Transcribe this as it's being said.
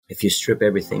If you strip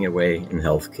everything away in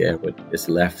healthcare, what is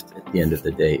left at the end of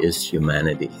the day is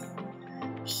humanity.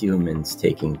 Humans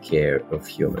taking care of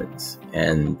humans.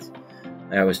 And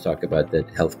I always talk about that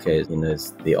healthcare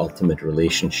is the ultimate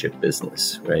relationship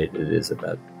business, right? It is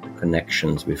about the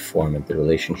connections we form and the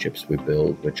relationships we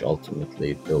build, which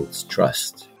ultimately builds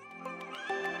trust.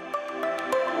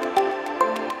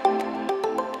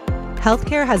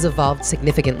 Healthcare has evolved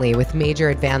significantly with major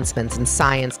advancements in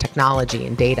science, technology,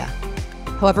 and data.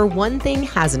 However, one thing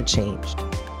hasn't changed.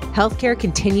 Healthcare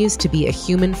continues to be a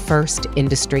human-first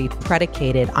industry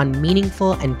predicated on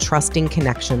meaningful and trusting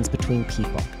connections between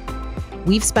people.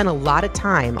 We've spent a lot of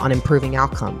time on improving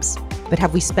outcomes, but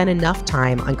have we spent enough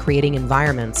time on creating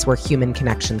environments where human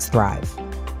connections thrive?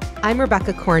 I'm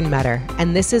Rebecca Kornmetter,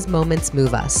 and this is Moments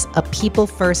Move Us, a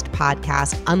people-first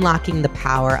podcast unlocking the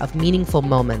power of meaningful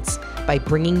moments by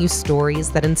bringing you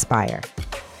stories that inspire.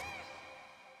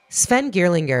 Sven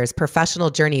Gierlinger's professional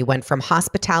journey went from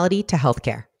hospitality to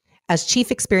healthcare. As Chief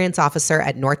Experience Officer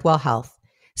at Northwell Health,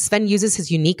 Sven uses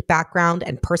his unique background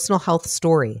and personal health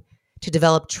story to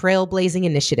develop trailblazing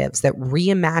initiatives that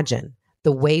reimagine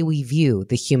the way we view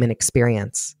the human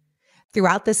experience.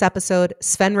 Throughout this episode,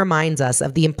 Sven reminds us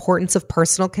of the importance of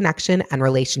personal connection and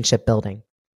relationship building.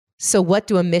 So what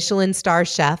do a Michelin star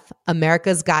chef,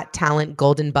 America's Got Talent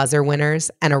Golden Buzzer winners,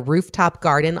 and a rooftop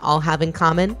garden all have in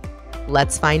common?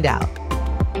 Let's find out.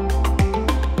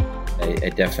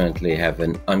 I definitely have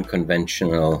an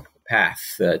unconventional path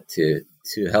to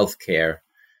healthcare.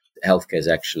 Healthcare is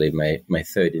actually my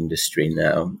third industry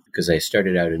now, because I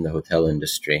started out in the hotel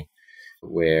industry,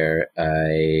 where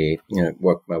I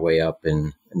worked my way up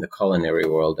in the culinary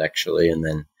world, actually, and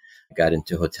then got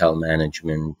into hotel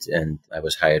management, and I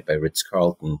was hired by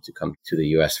Ritz-Carlton to come to the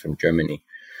U.S. from Germany.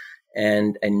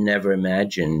 And I never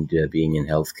imagined being in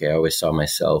healthcare. I always saw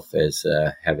myself as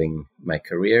having my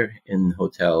career in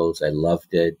hotels. I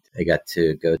loved it. I got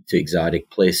to go to exotic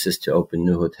places to open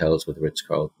new hotels with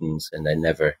Ritz-Carltons, and I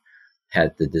never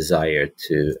had the desire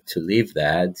to leave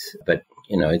that. But,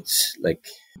 it's like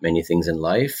many things in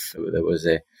life. There was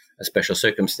a special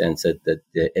circumstance that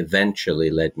eventually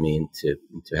led me into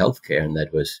healthcare, and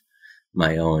that was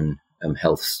my own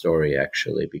health story,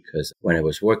 actually, because when I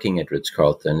was working at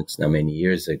Ritz-Carlton, it's now many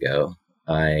years ago,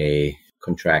 I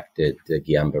contracted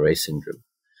Guillain-Barré syndrome,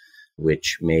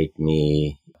 which made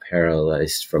me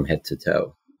paralyzed from head to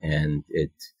toe. And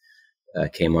it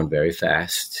came on very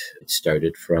fast. It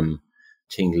started from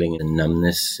tingling and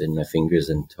numbness in my fingers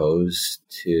and toes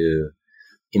to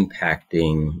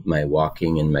impacting my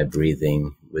walking and my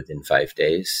breathing within 5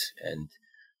 days. And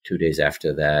 2 days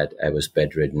after that, I was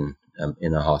bedridden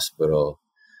in a hospital,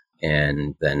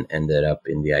 and then ended up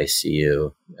in the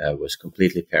ICU. I was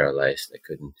completely paralyzed. I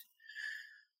couldn't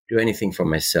do anything for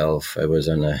myself. I was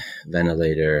on a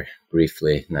ventilator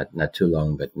briefly, not too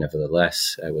long, but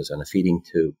nevertheless, I was on a feeding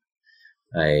tube.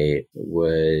 I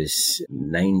was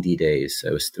 90 days.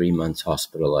 I was 3 months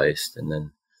hospitalized. And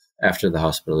then after the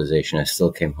hospitalization, I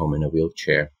still came home in a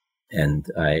wheelchair, and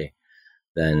I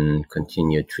then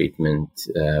continued treatment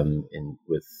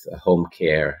with home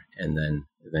care, and then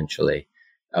eventually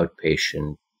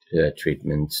outpatient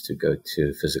treatments to go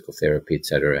to physical therapy,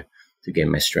 etc., to get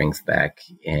my strength back.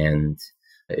 And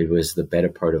it was the better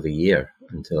part of a year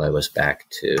until I was back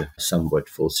to somewhat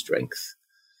full strength.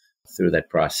 Through that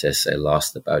process, I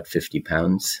lost about 50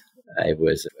 pounds. I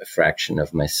was a fraction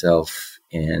of myself,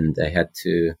 and I had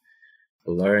to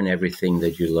learn everything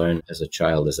that you learn as a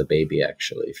child, as a baby,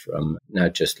 actually, from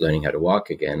not just learning how to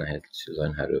walk again. I had to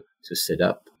learn how to sit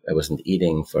up. I wasn't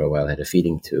eating for a while. I had a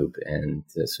feeding tube. And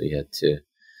so you had to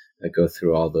go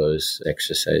through all those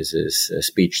exercises,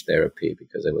 speech therapy,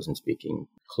 because I wasn't speaking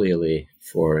clearly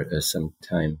for some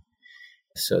time.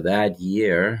 So that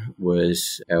year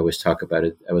was, I always talk about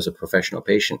it, I was a professional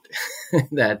patient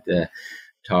that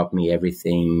taught me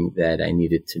everything that I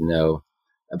needed to know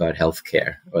about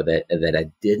healthcare, or that I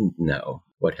didn't know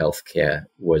what healthcare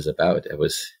was about. I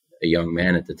was a young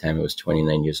man at the time. I was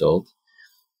 29 years old,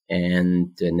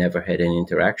 and never had any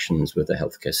interactions with the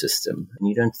healthcare system. And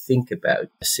you don't think about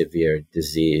severe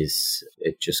disease.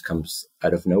 It just comes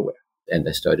out of nowhere. And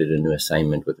I started a new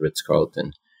assignment with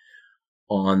Ritz-Carlton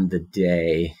on the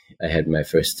day I had my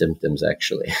first symptoms,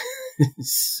 actually.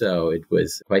 So it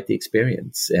was quite the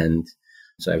experience. And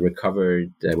so I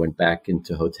recovered. I went back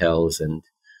into hotels, and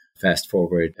fast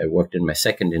forward, I worked in my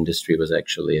second industry, was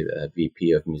actually a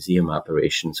VP of museum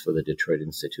operations for the Detroit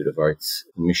Institute of Arts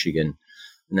in Michigan.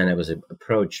 And then I was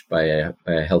approached by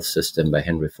a health system, by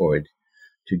Henry Ford,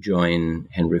 to join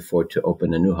Henry Ford to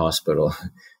open a new hospital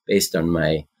based on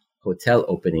my hotel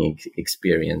opening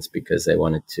experience, because I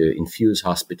wanted to infuse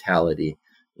hospitality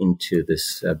into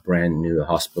this brand new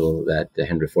hospital that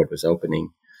Henry Ford was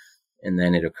opening. And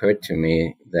then it occurred to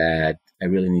me that I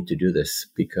really need to do this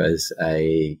because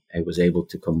I was able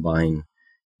to combine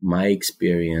my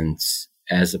experience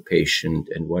as a patient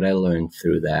and what I learned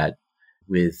through that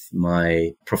with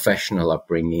my professional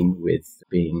upbringing, with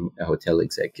being a hotel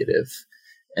executive,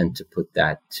 and to put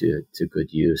that to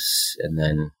good use.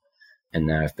 And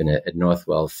now I've been at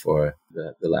Northwell for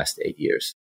the last 8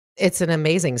 years. It's an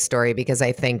amazing story because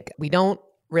I think we don't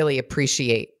really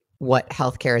appreciate what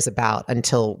healthcare is about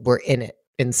until we're in it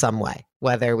in some way,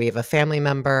 whether we have a family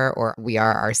member or we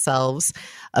are ourselves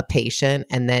a patient.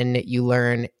 And then you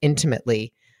learn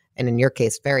intimately, and in your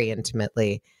case, very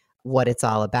intimately, what it's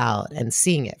all about. And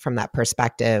seeing it from that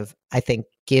perspective, I think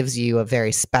gives you a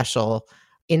very special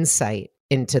insight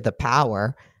into the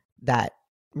power that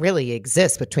really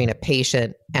exists between a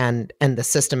patient and the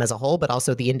system as a whole, but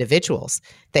also the individuals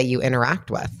that you interact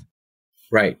with.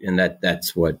 Right. And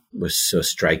that's what was so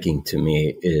striking to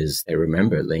me is I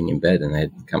remember laying in bed and I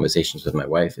had conversations with my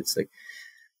wife. It's like,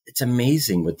 it's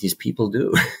amazing what these people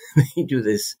do. They do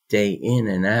this day in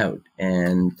and out.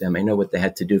 And I know what they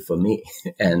had to do for me.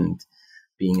 And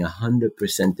being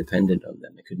 100% dependent on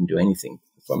them, I couldn't do anything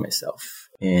for myself.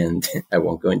 And I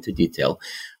won't go into detail,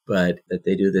 but that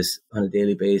they do this on a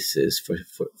daily basis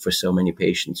for so many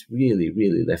patients really,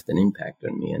 really left an impact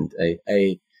on me. And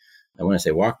I want to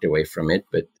say walked away from it,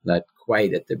 but not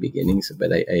quite at the beginning. So,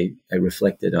 but I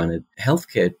reflected on it.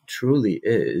 Healthcare truly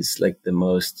is like the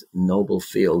most noble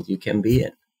field you can be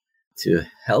in, to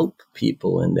help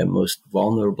people in their most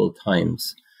vulnerable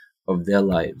times of their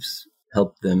lives,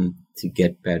 help them to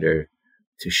get better,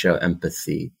 to show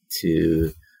empathy,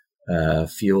 to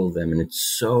fuel them. And it's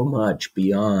so much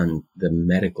beyond the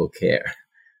medical care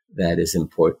that is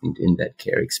important in that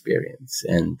care experience.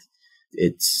 And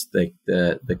it's like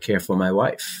the care for my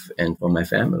wife and for my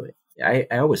family. I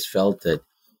always felt that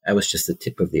I was just the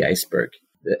tip of the iceberg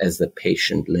as the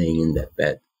patient laying in that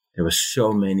bed. There were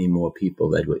so many more people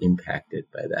that were impacted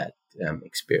by that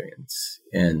experience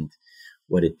and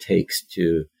what it takes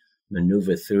to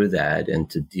maneuver through that and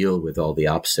to deal with all the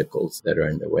obstacles that are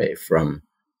in the way, from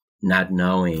not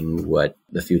knowing what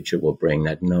the future will bring,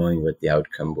 not knowing what the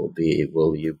outcome will be.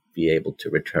 Will you be able to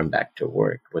return back to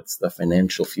work? What's the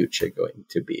financial future going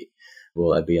to be?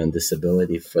 Will I be on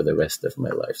disability for the rest of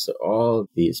my life? So all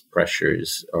these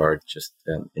pressures are just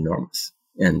enormous.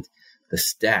 And the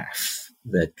staff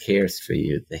that cares for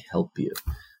you, they help you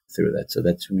through that. So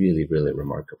that's really, really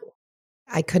remarkable.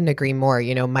 I couldn't agree more.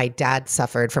 You know, my dad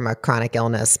suffered from a chronic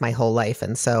illness my whole life.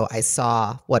 And so I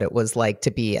saw what it was like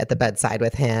to be at the bedside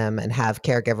with him and have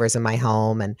caregivers in my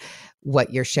home. And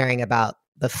what you're sharing about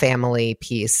the family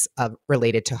piece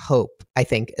related to hope, I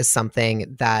think is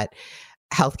something that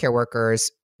healthcare workers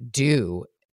do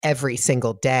every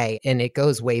single day. And it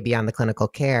goes way beyond the clinical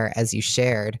care, as you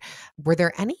shared. Were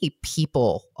there any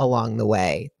people along the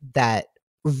way that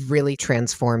really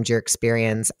transformed your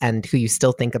experience and who you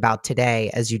still think about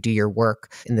today as you do your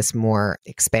work in this more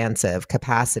expansive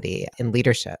capacity in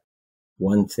leadership?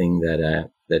 One thing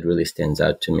that really stands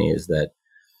out to me is that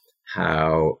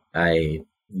how I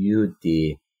viewed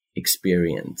the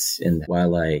experience. And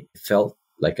while I felt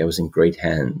like I was in great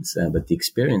hands, but the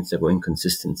experience, there were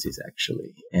inconsistencies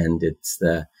actually. And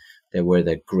there were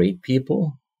the great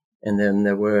people, and then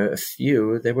there were a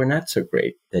few that were not so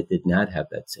great, that did not have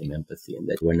that same empathy and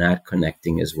that were not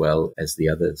connecting as well as the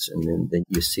others. And then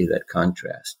you see that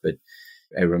contrast. But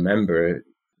I remember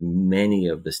many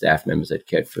of the staff members that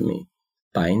cared for me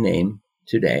by name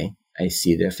today. I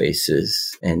see their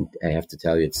faces, and I have to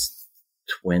tell you, it's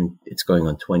going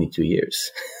on 22 years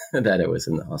that I was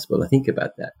in the hospital. I think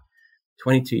about that.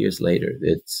 22 years later,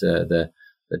 it's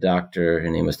the doctor, her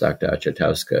name was Dr.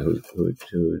 Achatowska,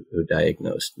 who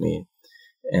diagnosed me.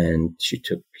 And she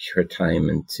took her time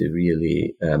and to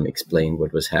really explain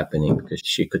what was happening, because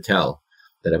she could tell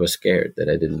that I was scared, that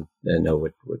I didn't know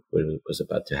what was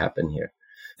about to happen here.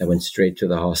 I went straight to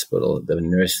the hospital. The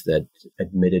nurse that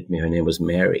admitted me, her name was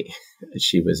Mary.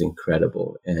 She was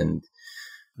incredible and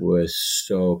was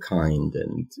so kind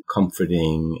and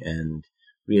comforting and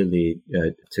really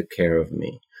took care of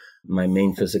me. My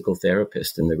main physical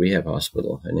therapist in the rehab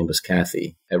hospital, her name was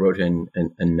Kathy. I wrote her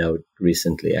a note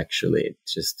recently, actually,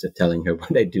 just telling her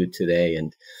what I do today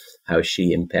and how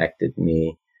she impacted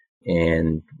me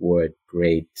and what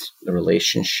great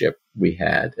relationship we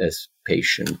had as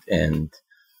patient and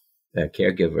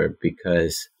caregiver,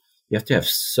 because you have to have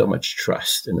so much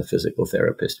trust in a physical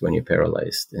therapist when you're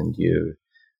paralyzed, and you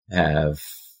have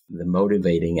the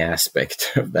motivating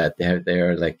aspect of that.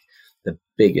 They're like the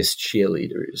biggest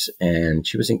cheerleaders, and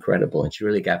she was incredible, and she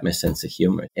really got my sense of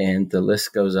humor. And the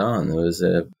list goes on. There was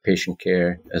a patient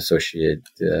care associate,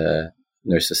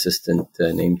 nurse assistant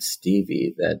named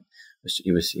Stevie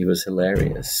he was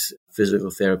hilarious.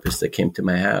 Physical therapist that came to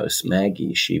my house,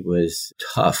 Maggie, she was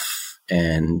tough,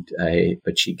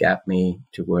 but she got me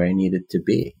to where I needed to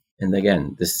be. And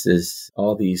again,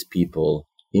 all these people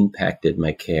impacted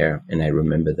my care, and I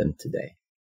remember them today.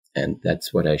 And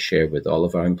that's what I share with all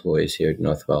of our employees here at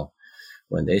Northwell.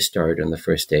 When they start on the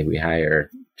first day, we hire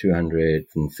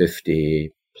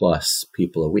 250 plus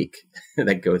people a week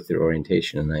that go through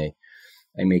orientation. And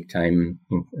I make time,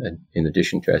 in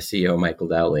addition to our CEO, Michael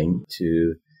Dowling,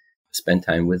 to spend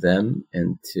time with them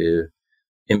and to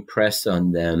impress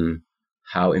on them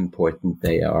how important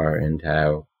they are, and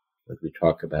how what we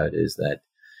talk about is that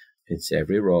it's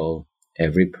every role,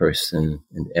 every person,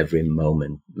 and every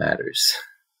moment matters.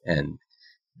 And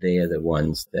they are the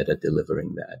ones that are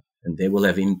delivering that. And they will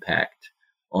have impact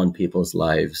on people's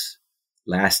lives,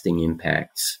 lasting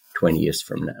impacts 20 years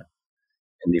from now.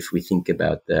 And if we think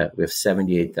about that, we have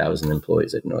 78,000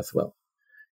 employees at Northwell.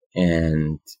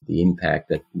 And the impact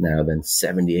that now then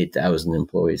 78,000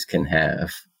 employees can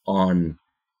have on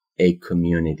a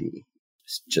community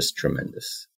is just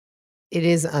tremendous. It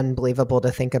is unbelievable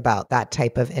to think about that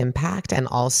type of impact. And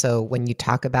also when you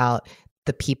talk about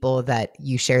the people that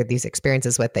you shared these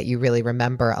experiences with that you really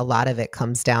remember, a lot of it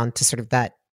comes down to sort of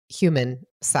that human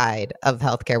side of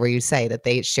healthcare, where you say that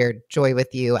they shared joy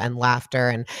with you and laughter.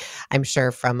 And I'm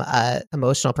sure from an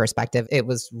emotional perspective, it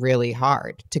was really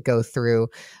hard to go through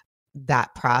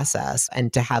that process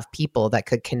and to have people that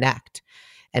could connect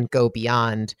and go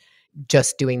beyond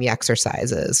just doing the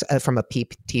exercises from a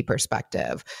PT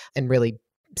perspective and really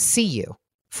see you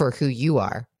for who you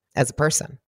are as a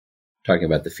person. Talking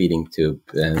about the feeding tube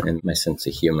and my sense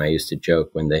of humor, I used to joke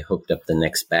when they hooked up the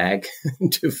next bag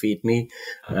to feed me.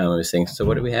 I was saying, "So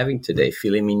what are we having today?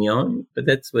 Filet mignon?" But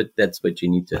that's what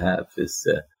you need to have, is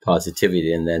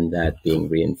positivity, and then that being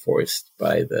reinforced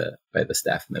by the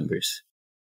staff members.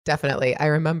 Definitely. I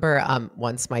remember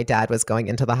once my dad was going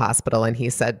into the hospital and he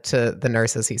said to the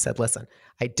nurses, he said, "Listen,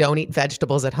 I don't eat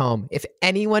vegetables at home. If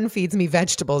anyone feeds me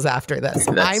vegetables after this,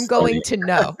 I'm going to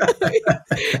know.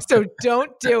 So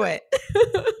don't do it."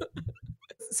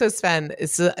 So Sven,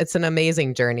 it's an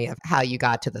amazing journey of how you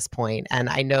got to this point. And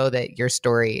I know that your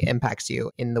story impacts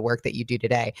you in the work that you do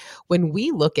today. When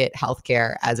we look at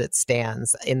healthcare as it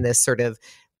stands in this sort of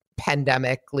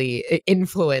pandemically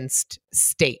influenced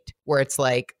state, where it's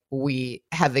like we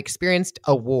have experienced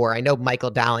a war. I know Michael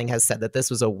Dowling has said that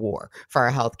this was a war for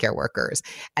our healthcare workers.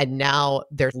 And now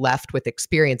they're left with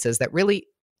experiences that really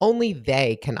only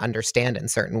they can understand in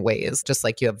certain ways, just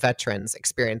like you have veterans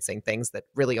experiencing things that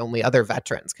really only other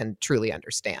veterans can truly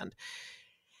understand.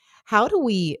 How do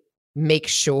we make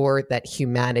sure that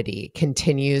humanity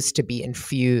continues to be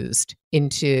infused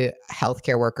into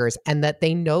healthcare workers and that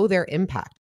they know their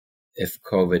impact? If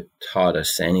COVID taught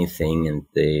us anything, and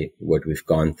what we've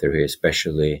gone through here,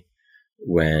 especially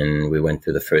when we went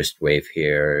through the first wave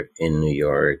here in New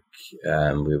York,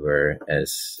 we were,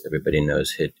 as everybody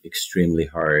knows, hit extremely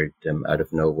hard. Out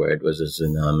of nowhere, it was a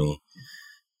tsunami.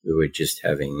 We were just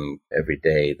having, every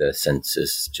day, the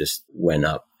census just went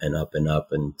up and up and up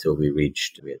until we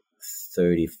had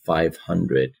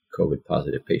 3,500 COVID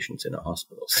positive patients in our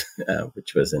hospitals,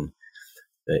 which was an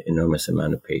enormous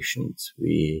amount of patients.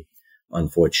 We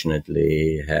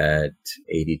unfortunately had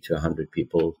 80 to 100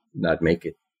 people not make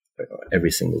it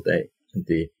every single day.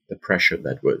 The pressure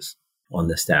that was on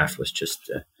the staff was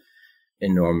just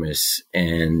enormous.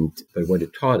 But what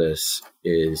it taught us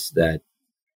is that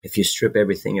if you strip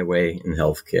everything away in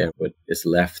healthcare, what is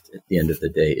left at the end of the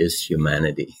day is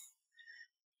humanity.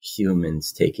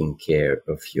 Humans taking care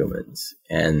of humans.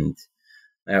 And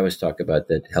I always talk about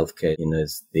that healthcare,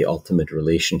 is the ultimate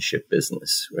relationship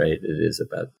business, right? It is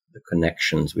about the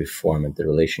connections we form and the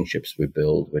relationships we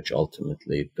build, which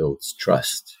ultimately builds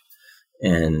trust.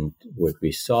 And what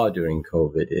we saw during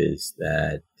COVID is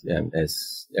that,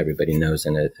 as everybody knows,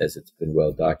 and as it's been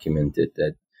well documented,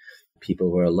 that people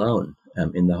were alone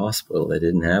in the hospital. They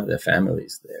didn't have their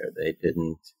families there. They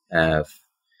didn't have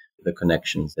the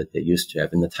connections that they used to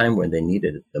have in the time when they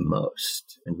needed it the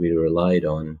most. And we relied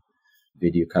on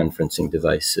video conferencing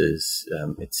devices,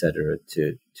 et cetera,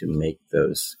 to make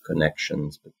those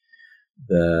connections. But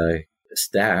the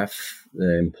staff,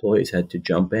 the employees had to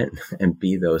jump in and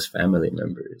be those family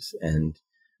members and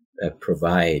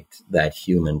provide that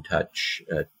human touch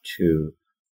to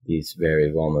these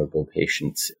very vulnerable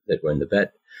patients that were in the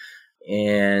bed.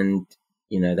 And,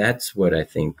 that's what I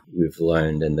think we've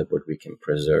learned and that what we can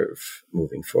preserve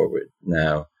moving forward.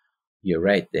 Now, you're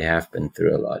right, they have been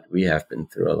through a lot. We have been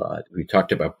through a lot. We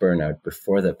talked about burnout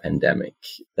before the pandemic.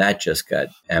 That just got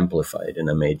amplified in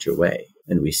a major way.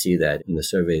 And we see that in the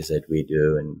surveys that we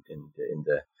do and in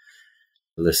the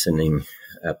listening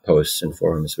posts and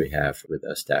forums we have with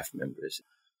our staff members.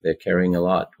 They're carrying a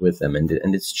lot with them. And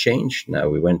it's changed now.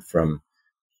 We went from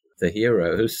the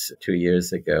heroes 2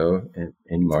 years ago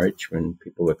in March when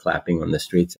people were clapping on the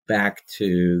streets back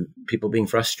to people being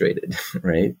frustrated,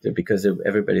 right? Because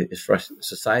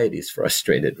society is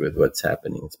frustrated with what's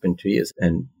happening. It's been 2 years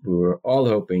and we were all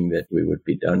hoping that we would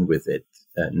be done with it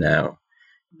now.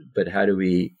 But how do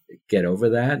we get over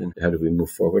that? And how do we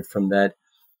move forward from that?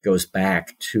 Goes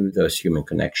back to those human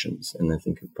connections. And I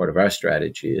think part of our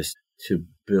strategy is to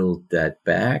build that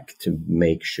back, to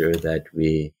make sure that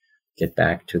we get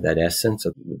back to that essence,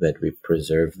 that we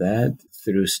preserve that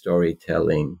through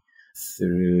storytelling,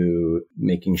 through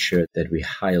making sure that we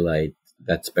highlight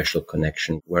that special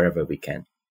connection wherever we can.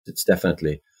 It's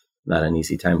definitely not an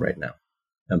easy time right now,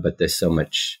 but there's so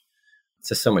much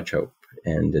hope,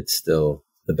 and it's still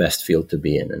the best field to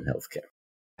be in healthcare.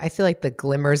 I feel like the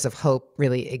glimmers of hope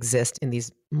really exist in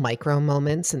these micro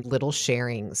moments and little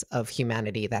sharings of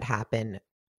humanity that happen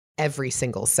every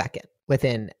single second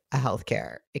within a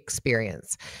healthcare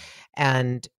experience.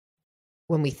 And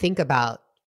when we think about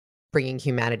bringing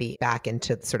humanity back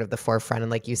into sort of the forefront,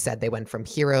 and like you said, they went from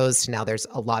heroes to now there's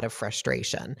a lot of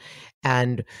frustration.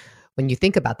 And when you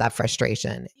think about that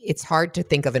frustration, it's hard to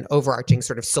think of an overarching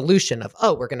sort of solution of,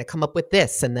 oh, we're going to come up with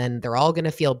this and then they're all going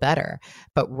to feel better.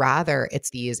 But rather, it's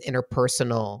these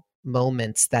interpersonal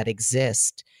moments that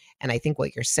exist. And I think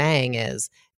what you're saying is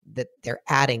that they're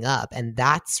adding up. And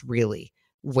that's really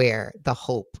where the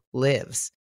hope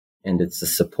lives. And it's the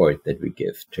support that we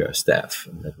give to our staff,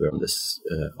 and that we're on this,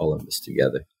 all in this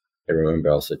together. I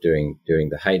remember also during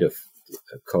the height of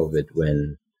COVID,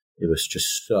 when it was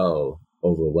just so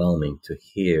overwhelming to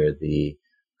hear the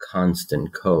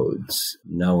constant codes,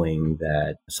 knowing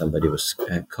that somebody was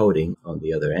coding on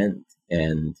the other end,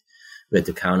 and we had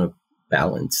to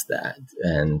counterbalance that.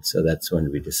 And so that's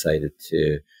when we decided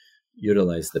to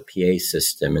utilize the PA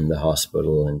system in the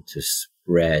hospital and to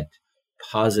spread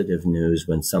positive news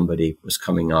when somebody was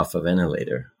coming off a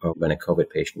ventilator or when a COVID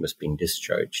patient was being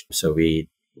discharged. So we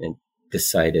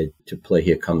decided to play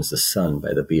Here Comes the Sun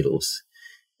by the Beatles.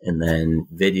 And then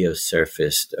videos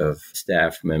surfaced of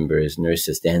staff members,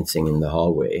 nurses dancing in the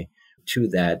hallway to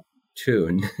that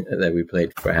tune that we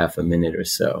played for half a minute or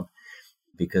so,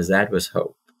 because that was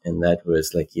hope. And that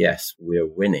was like, yes, we're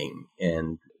winning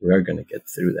and we're going to get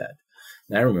through that.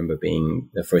 And I remember being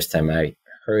the first time I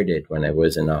heard it when I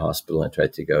was in a hospital, and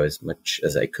tried to go as much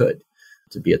as I could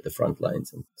to be at the front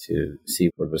lines and to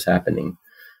see what was happening.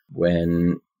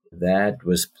 When that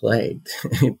was played,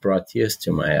 it brought tears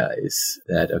to my eyes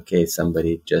that, okay,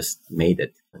 somebody just made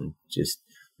it, and just,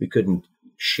 we couldn't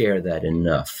share that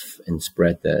enough and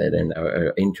spread that. And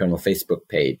our internal Facebook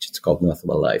page, it's called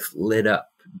Northwell Life, lit up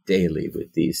daily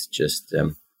with these just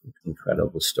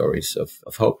incredible stories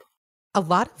of hope. A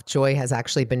lot of joy has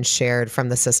actually been shared from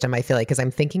the system, I feel like, because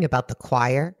I'm thinking about the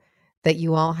choir that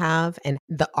you all have and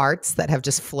the arts that have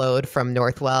just flowed from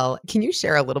Northwell. Can you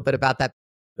share a little bit about that?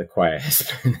 The choir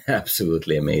has been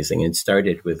absolutely amazing. It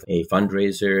started with a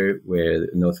fundraiser where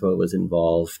Northwell was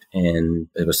involved, and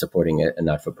it was supporting a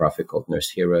not-for-profit called Nurse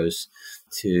Heroes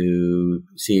to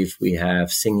see if we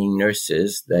have singing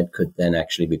nurses that could then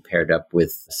actually be paired up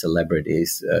with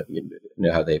celebrities. You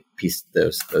know how they pieced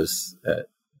those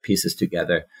pieces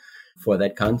together for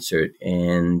that concert.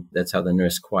 And that's how the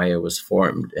nurse choir was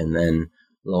formed. And then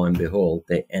lo and behold,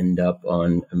 they end up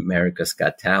on America's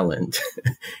Got Talent,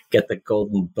 get the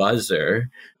golden buzzer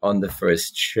on the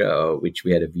first show, which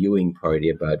we had a viewing party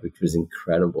about, which was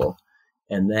incredible.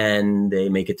 And then they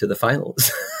make it to the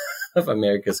finals of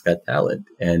America's Got Talent.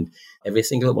 And every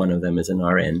single one of them is an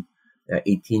RN.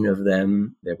 18 of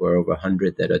them. There were over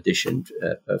 100 that auditioned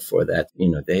for that. You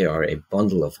know, they are a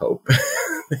bundle of hope.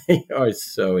 They are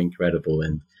so incredible.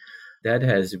 And that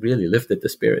has really lifted the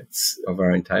spirits of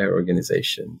our entire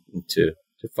organization to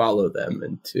follow them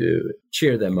and to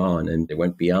cheer them on. And they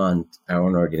went beyond our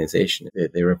own organization.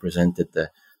 They represented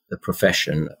the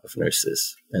profession of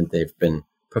nurses, and they've been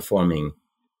performing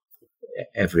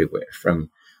everywhere, from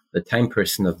the Time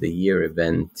Person of the Year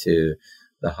event to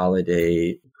the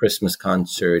holiday Christmas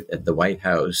concert at the White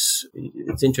House.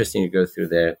 It's interesting to go through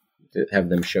there, to have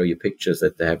them show you pictures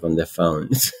that they have on their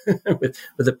phones with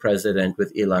the president,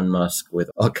 with Elon Musk, with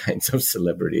all kinds of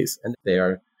celebrities. And they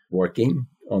are working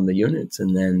on the units,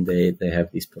 and then they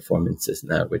have these performances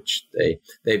now, which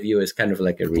they view as kind of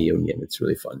like a reunion. It's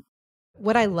really fun.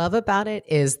 What I love about it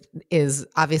is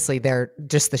obviously they're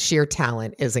just the sheer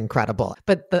talent is incredible.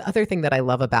 But the other thing that I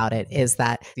love about it is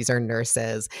that these are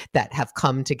nurses that have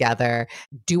come together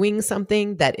doing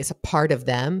something that is a part of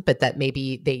them, but that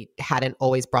maybe they hadn't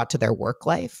always brought to their work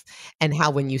life. And how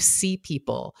when you see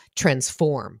people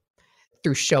transform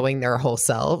through showing their whole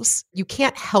selves, you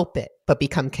can't help it but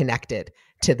become connected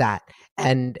to that.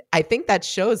 And I think that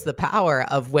shows the power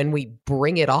of when we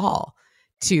bring it all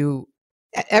to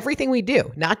everything we do,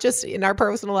 not just in our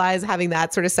personal lives, having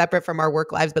that sort of separate from our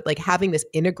work lives, but like having this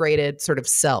integrated sort of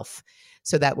self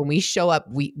so that when we show up,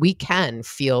 we can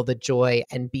feel the joy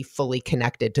and be fully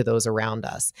connected to those around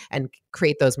us and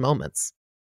create those moments.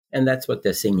 And that's what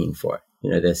they're singing for.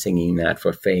 They're singing not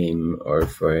for fame or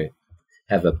for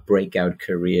have a breakout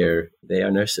career. They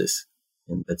are nurses,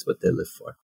 and that's what they live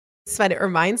for. Sven, it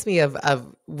reminds me of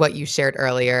what you shared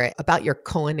earlier about your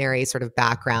culinary sort of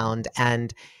background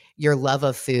and your love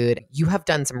of food. You have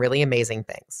done some really amazing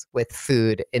things with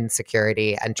food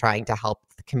insecurity and trying to help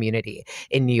the community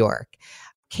in New York.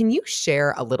 Can you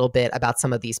share a little bit about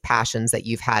some of these passions that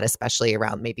you've had, especially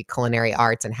around maybe culinary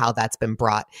arts and how that's been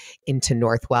brought into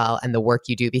Northwell and the work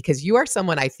you do? Because you are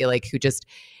someone I feel like who just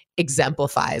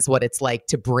exemplifies what it's like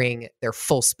to bring their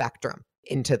full spectrum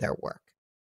into their work.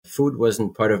 Food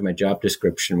wasn't part of my job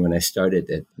description when I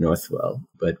started at Northwell,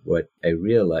 but what I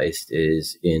realized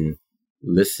is in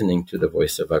listening to the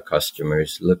voice of our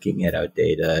customers, looking at our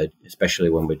data, especially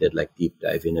when we did like deep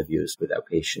dive interviews with our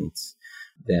patients,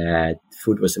 that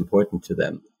food was important to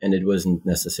them. And it wasn't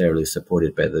necessarily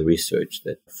supported by the research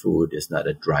that food is not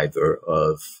a driver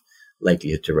of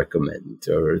likelihood to recommend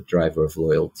or a driver of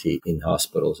loyalty in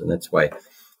hospitals. And that's why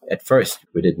at first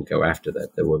we didn't go after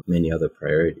that. There were many other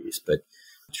priorities, but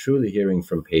truly hearing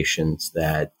from patients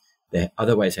that they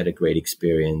otherwise had a great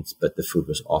experience, but the food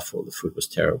was awful. The food was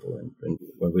terrible. And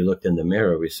when we looked in the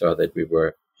mirror, we saw that we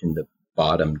were in the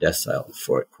bottom decile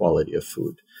for quality of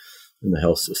food in the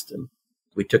health system.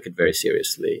 We took it very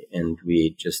seriously, and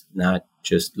we not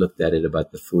just looked at it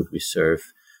about the food we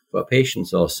serve for our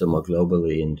patients, also more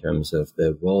globally in terms of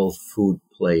the role food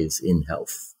plays in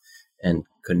health and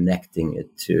connecting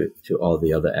it to all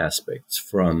the other aspects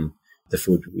from the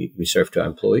food we serve to our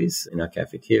employees in our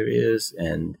cafeterias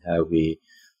and how we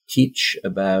teach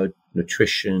about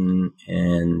nutrition.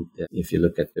 And if you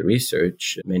look at the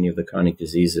research, many of the chronic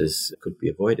diseases could be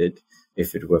avoided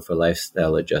if it were for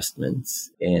lifestyle adjustments,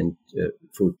 and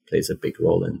food plays a big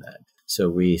role in that. So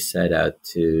we set out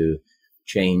to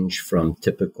change from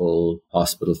typical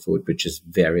hospital food, which is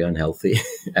very unhealthy,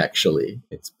 actually.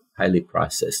 It's highly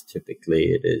processed,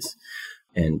 typically it is.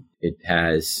 And it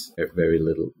has very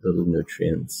little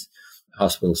nutrients.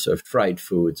 Hospitals serve fried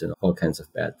foods and all kinds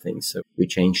of bad things. So we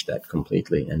changed that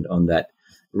completely. And on that,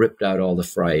 ripped out all the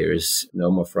fryers,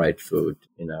 no more fried food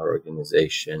in our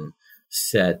organization,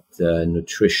 set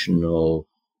nutritional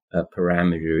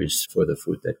parameters for the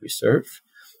food that we serve.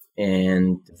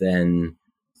 And then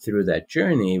through that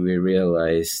journey, we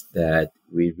realized that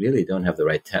we really don't have the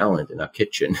right talent in our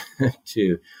kitchen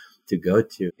to go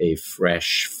to a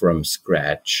fresh from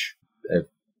scratch. I've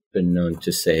been known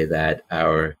to say that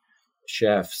our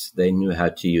chefs, they knew how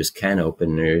to use can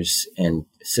openers and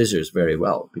scissors very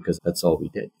well because that's all we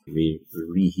did. We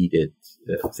reheated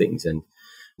things. And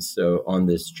so on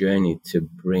this journey to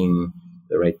bring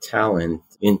the right talent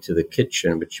into the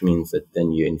kitchen, which means that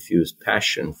then you infuse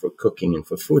passion for cooking and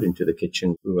for food into the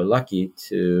kitchen. We were lucky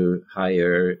to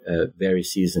hire a very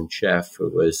seasoned chef who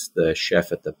was the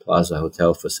chef at the Plaza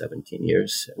Hotel for 17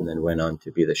 years and then went on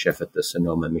to be the chef at the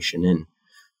Sonoma Mission Inn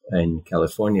in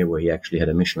California, where he actually had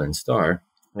a Michelin star.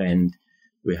 And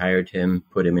we hired him,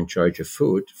 put him in charge of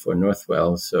food for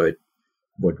Northwell. So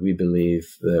what we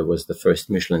believe was the first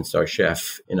Michelin star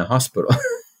chef in a hospital.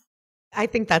 I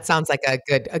think that sounds like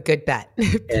a good bet.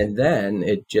 And then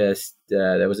it just,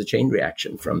 there was a chain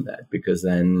reaction from that, because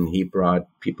then he brought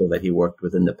people that he worked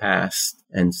with in the past.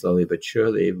 And slowly but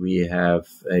surely, we have,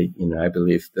 I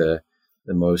believe the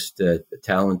most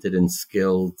talented and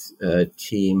skilled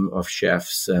team of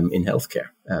chefs in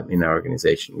healthcare in our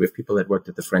organization. We have people that worked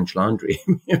at the French Laundry.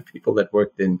 We have people that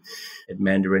worked at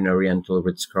Mandarin Oriental,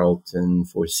 Ritz-Carlton,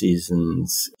 Four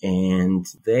Seasons. And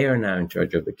they are now in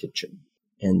charge of the kitchen.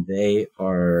 And they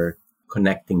are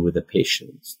connecting with the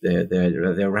patients.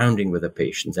 They're rounding with the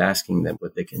patients, asking them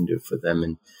what they can do for them,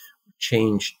 and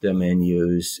change the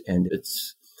menus. And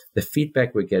it's the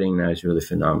feedback we're getting now is really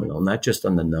phenomenal. Not just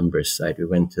on the numbers side. We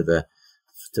went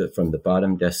from the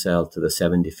bottom decile to the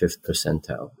 75th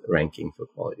percentile ranking for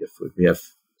quality of food. We have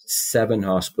 7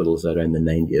 hospitals that are in the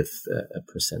 90th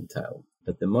percentile.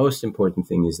 But the most important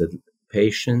thing is that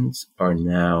patients are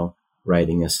now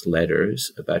writing us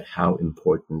letters about how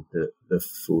important the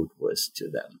food was to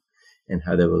them and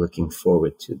how they were looking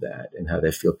forward to that and how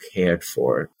they feel cared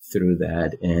for through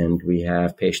that. And we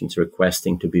have patients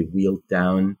requesting to be wheeled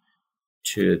down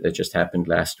that just happened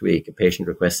last week. A patient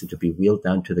requested to be wheeled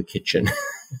down to the kitchen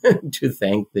to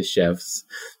thank the chefs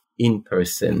in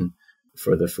person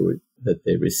for the food that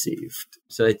they received.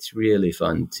 So it's really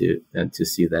fun to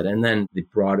see that. And then the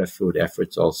broader food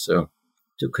efforts also,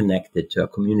 to connect it to our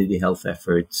community health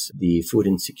efforts, the food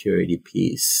insecurity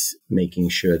piece, making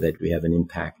sure that we have an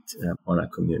impact on our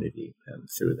community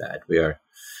through that. We are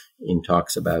in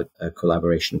talks about a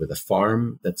collaboration with a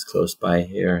farm that's close by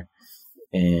here,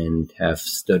 and have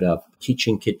stood up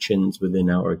teaching kitchens within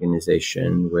our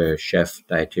organization where chef,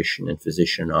 dietitian, and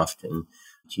physician often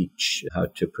teach how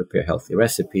to prepare healthy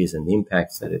recipes and the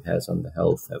impacts that it has on the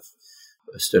health. Have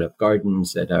stood up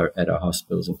gardens at our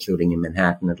hospitals, including in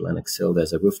Manhattan at Lenox Hill.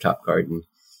 There's a rooftop garden,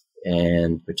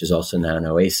 and which is also now an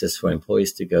oasis for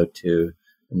employees to go to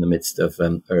in the midst of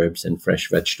herbs and fresh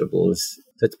vegetables.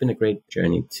 So it's been a great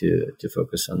journey to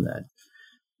focus on that.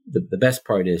 The best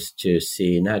part is to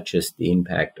see not just the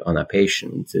impact on our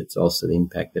patients, it's also the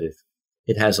impact that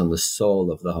it has on the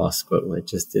soul of the hospital.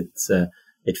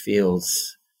 It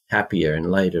feels happier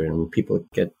and lighter, and when people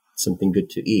get something good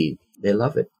to eat, they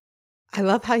love it. I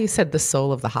love how you said the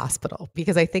soul of the hospital,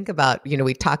 because I think about,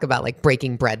 we talk about like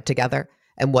breaking bread together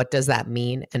and what does that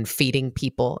mean, and feeding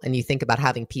people. And you think about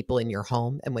having people in your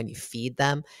home, and when you feed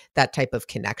them, that type of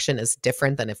connection is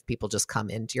different than if people just come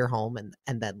into your home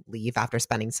and then leave after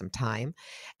spending some time.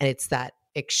 And it's that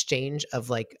exchange of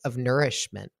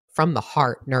nourishment from the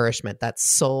heart, nourishment, that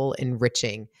soul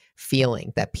enriching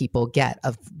feeling that people get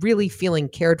of really feeling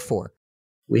cared for.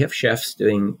 We have chefs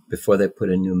doing, before they put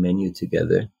a new menu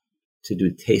together, to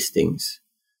do tastings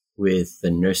with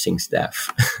the nursing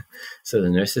staff. So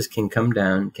the nurses can come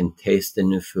down, can taste the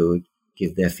new food,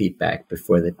 give their feedback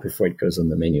before it goes on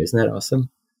the menu. Isn't that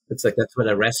awesome? It's like that's what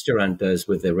a restaurant does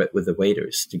with the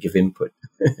waiters, to give input.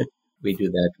 We do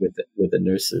that with the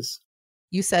nurses.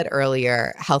 You said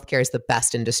earlier, healthcare is the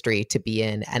best industry to be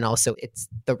in, and also it's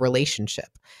the relationship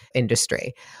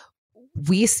industry.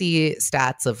 We see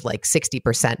stats of like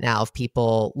 60% now of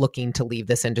people looking to leave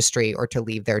this industry or to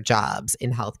leave their jobs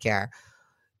in healthcare.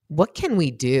 What can we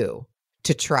do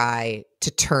to try to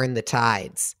turn the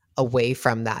tides away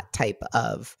from that type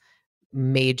of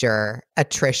major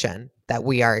attrition that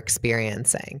we are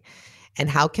experiencing? And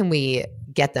how can we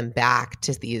get them back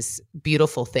to these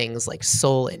beautiful things like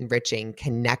soul enriching,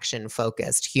 connection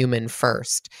focused, human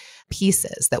first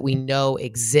pieces that we know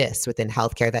exist within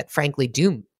healthcare that frankly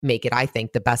do make it, I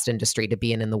think, the best industry to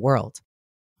be in the world?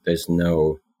 There's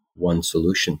no one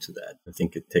solution to that. I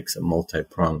think it takes a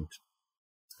multi-pronged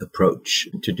approach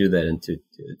to do that, and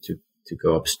to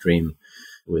go upstream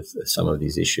with some of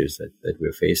these issues that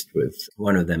we're faced with.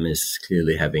 One of them is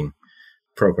clearly having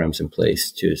programs in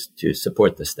place to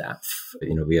support the staff.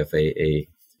 We have a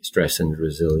stress and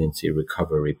resiliency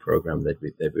recovery program that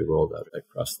we rolled out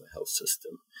across the health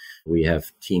system. We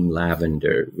have Team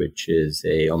Lavender, which is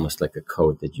almost like a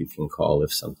code that you can call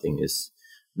if something is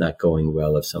not going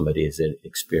well, if somebody is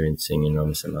experiencing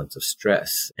enormous amounts of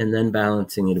stress, and then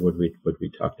balancing it with what we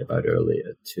talked about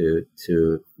earlier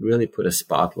to really put a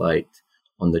spotlight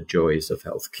on the joys of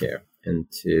healthcare and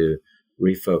to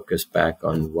refocus back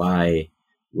on why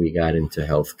we got into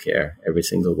healthcare, every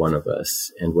single one of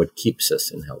us, and what keeps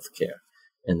us in healthcare.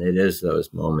 And it is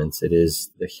those moments, it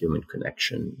is the human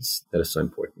connections that are so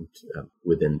important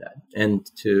within that. And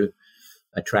to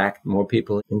attract more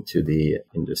people into the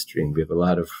industry. And we have a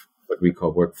lot of what we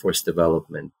call workforce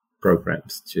development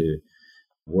programs to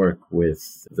work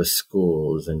with the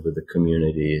schools and with the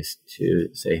communities to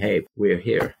say, hey, we're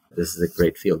here. This is a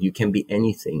great field. You can be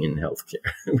anything in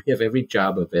healthcare. We have every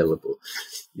job available.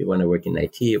 You want to work in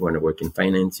IT, you want to work in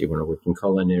finance, you want to work in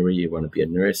culinary, you want to be a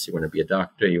nurse, you want to be a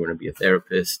doctor, you want to be a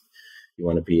therapist, you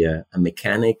want to be a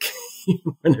mechanic,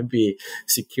 you want to be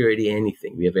security,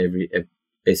 anything. We have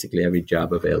basically every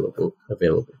job available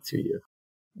to you.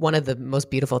 One of the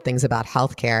most beautiful things about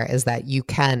healthcare is that you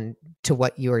can, to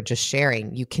what you were just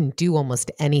sharing, you can do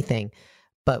almost anything,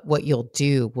 but what you'll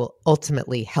do will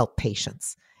ultimately help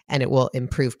patients and it will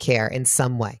improve care in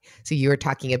some way. So you were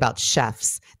talking about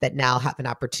chefs that now have an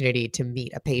opportunity to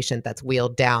meet a patient that's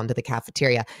wheeled down to the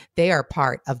cafeteria. They are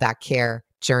part of that care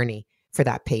journey for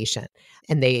that patient,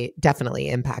 and they definitely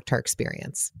impact our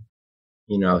experience.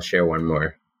 I'll share one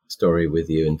more story with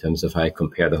you in terms of how I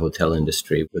compare the hotel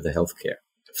industry with the healthcare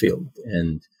field.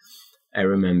 And I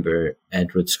remember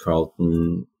at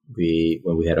Ritz-Carlton,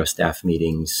 when we had our staff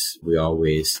meetings, we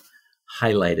always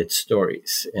highlighted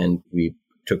stories, and we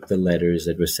took the letters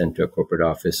that were sent to a corporate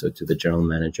office or to the general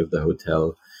manager of the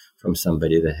hotel from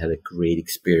somebody that had a great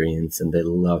experience and they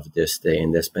loved their stay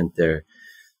and they spent their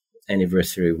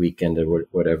anniversary weekend or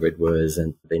whatever it was,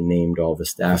 and they named all the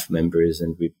staff members,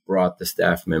 and we brought the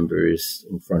staff members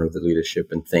in front of the leadership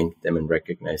and thanked them and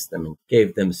recognized them and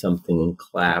gave them something and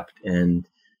clapped, and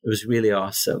it was really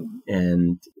awesome.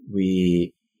 And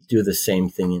we do the same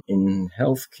thing in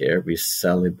healthcare. We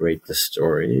celebrate the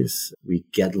stories. We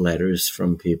get letters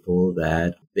from people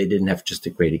that they didn't have just a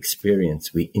great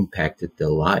experience. We impacted their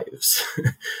lives.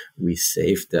 We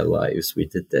saved their lives. We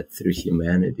did that through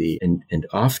humanity. And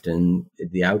often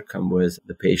the outcome was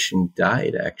the patient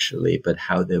died actually, but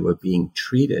how they were being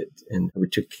treated. And we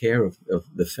took care of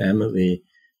the family.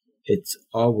 It's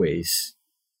always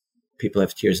people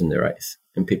have tears in their eyes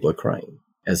and people are crying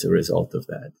as a result of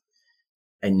that.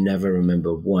 I never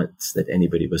remember once that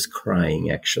anybody was crying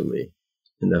actually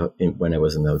when I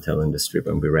was in the hotel industry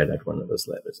when we read out one of those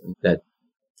letters. And that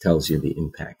tells you the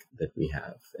impact that we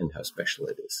have and how special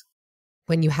it is.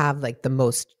 When you have like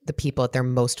the people at their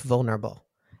most vulnerable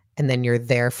and then you're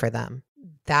there for them,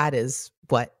 that is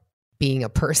what being a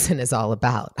person is all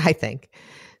about, I think.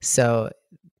 So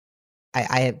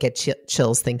I get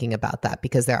chills thinking about that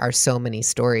because there are so many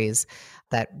stories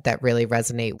that really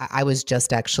resonate. I was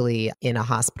just actually in a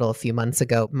hospital a few months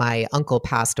ago. My uncle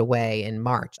passed away in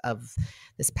March of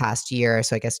this past year,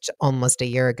 so I guess almost a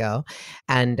year ago.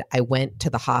 And I went to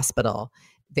the hospital.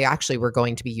 They actually were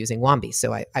going to be using Wambi.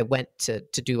 So I went to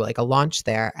do like a launch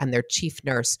there, and their chief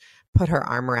nurse put her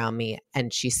arm around me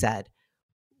and she said,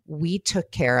 "We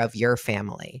took care of your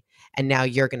family and now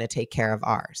you're going to take care of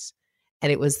ours." And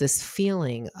it was this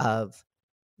feeling of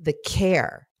the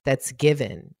care that's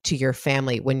given to your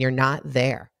family when you're not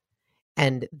there.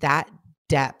 And that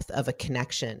depth of a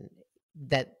connection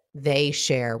that they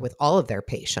share with all of their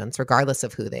patients, regardless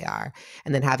of who they are.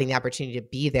 And then having the opportunity to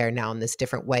be there now in this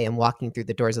different way and walking through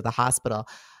the doors of the hospital,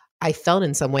 I felt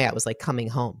in some way I was like coming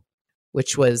home,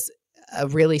 which was a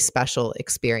really special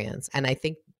experience. And I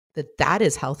think that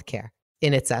is healthcare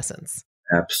in its essence.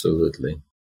 Absolutely.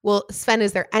 Well, Sven,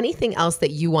 is there anything else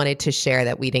that you wanted to share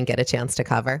that we didn't get a chance to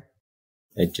cover?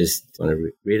 I just want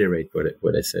to reiterate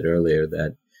what I said earlier,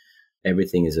 that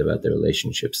everything is about the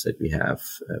relationships that we have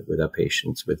with our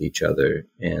patients, with each other,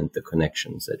 and the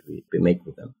connections that we make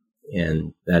with them.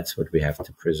 And that's what we have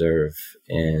to preserve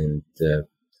and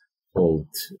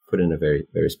put in a very,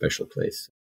 very special place.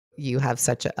 You have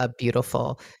such a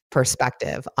beautiful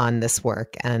perspective on this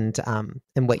work, and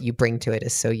what you bring to it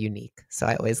is so unique. So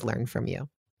I always learn from you,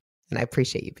 and I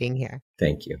appreciate you being here.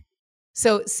 Thank you.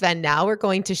 So Sven, now we're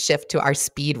going to shift to our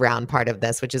speed round part of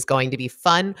this, which is going to be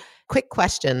fun, quick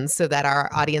questions so that our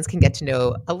audience can get to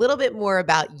know a little bit more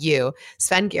about you,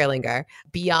 Sven Gierlinger,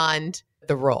 beyond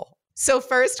the role. So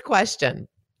first question,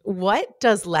 what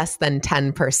does less than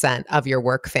 10% of your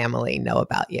work family know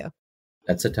about you?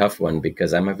 That's a tough one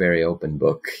because I'm a very open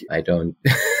book. I don't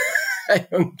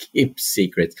keep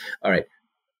secrets. All right.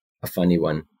 A funny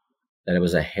one, that I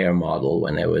was a hair model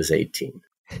when I was 18.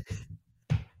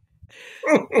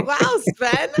 Wow,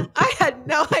 Sven, I had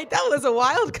no idea. That was a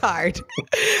wild card.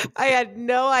 I had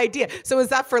no idea. So was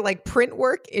that for like print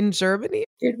work in Germany?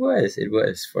 It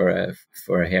was for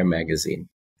a hair magazine.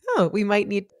 Oh, we might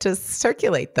need to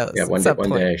circulate those. Yeah, one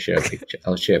day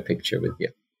I'll share a picture with you.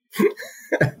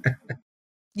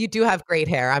 You do have great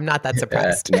hair. I'm not that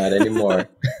surprised. Not anymore.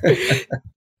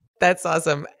 That's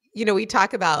awesome. You know, we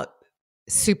talk about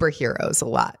superheroes a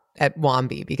lot at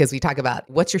Wambi because we talk about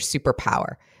what's your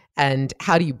superpower and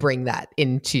how do you bring that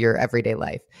into your everyday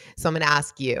life. So I'm going to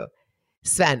ask you,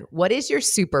 Sven, what is your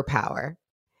superpower?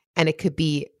 And it could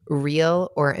be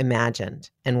real or imagined,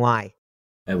 and why?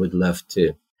 I would love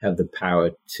to have the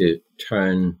power to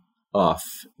turn off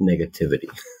negativity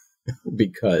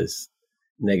because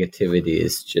negativity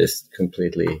is just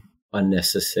completely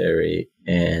unnecessary.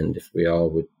 And if we all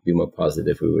would be more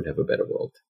positive, we would have a better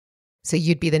world. So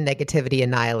you'd be the negativity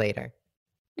annihilator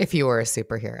if you were a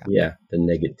superhero. Yeah, the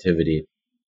negativity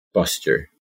buster.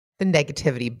 The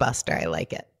negativity buster. I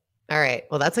like it. All right.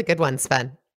 Well, that's a good one,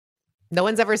 Sven. No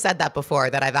one's ever said that before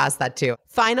that I've asked that too.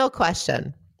 Final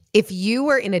question. If you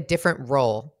were in a different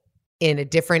role, in a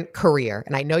different career,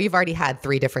 and I know you've already had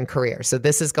 3 different careers, so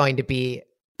this is going to be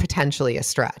potentially a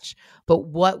stretch, but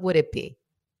what would it be?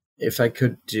 If I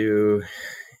could do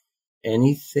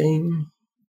anything,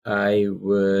 I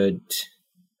would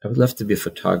love to be a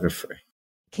photographer.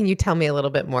 Can you tell me a little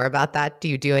bit more about that? Do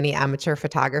you do any amateur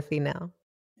photography now?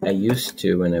 I used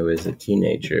to when I was a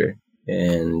teenager,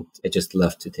 and I just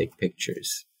loved to take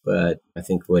pictures. But I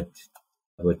think what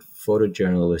what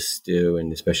photojournalists do,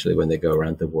 and especially when they go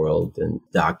around the world and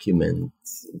document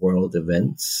world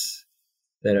events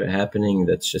that are happening,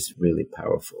 that's just really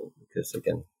powerful. Because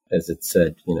again, as it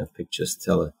said, pictures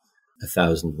tell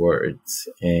 1,000 words.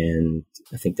 And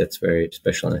I think that's very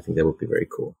special. And I think that would be very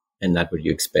cool. And not what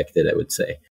you expected, I would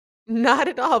say. Not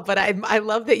at all, but I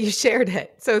love that you shared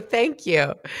it. So thank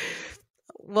you.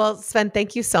 Well, Sven,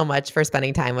 thank you so much for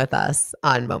spending time with us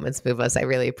on Moments Move Us. I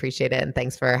really appreciate it. And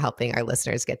thanks for helping our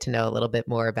listeners get to know a little bit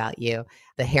more about you,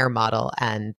 the hair model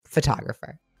and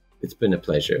photographer. It's been a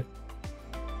pleasure.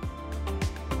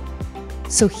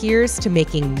 So here's to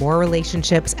making more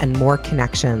relationships and more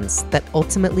connections that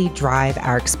ultimately drive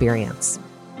our experience.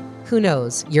 Who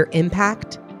knows, your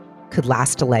impact could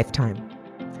last a lifetime.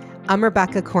 I'm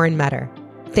Rebecca Corin-Metter.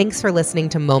 Thanks for listening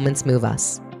to Moments Move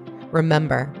Us.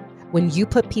 Remember, when you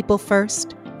put people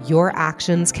first, your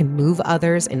actions can move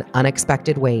others in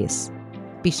unexpected ways.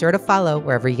 Be sure to follow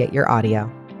wherever you get your audio.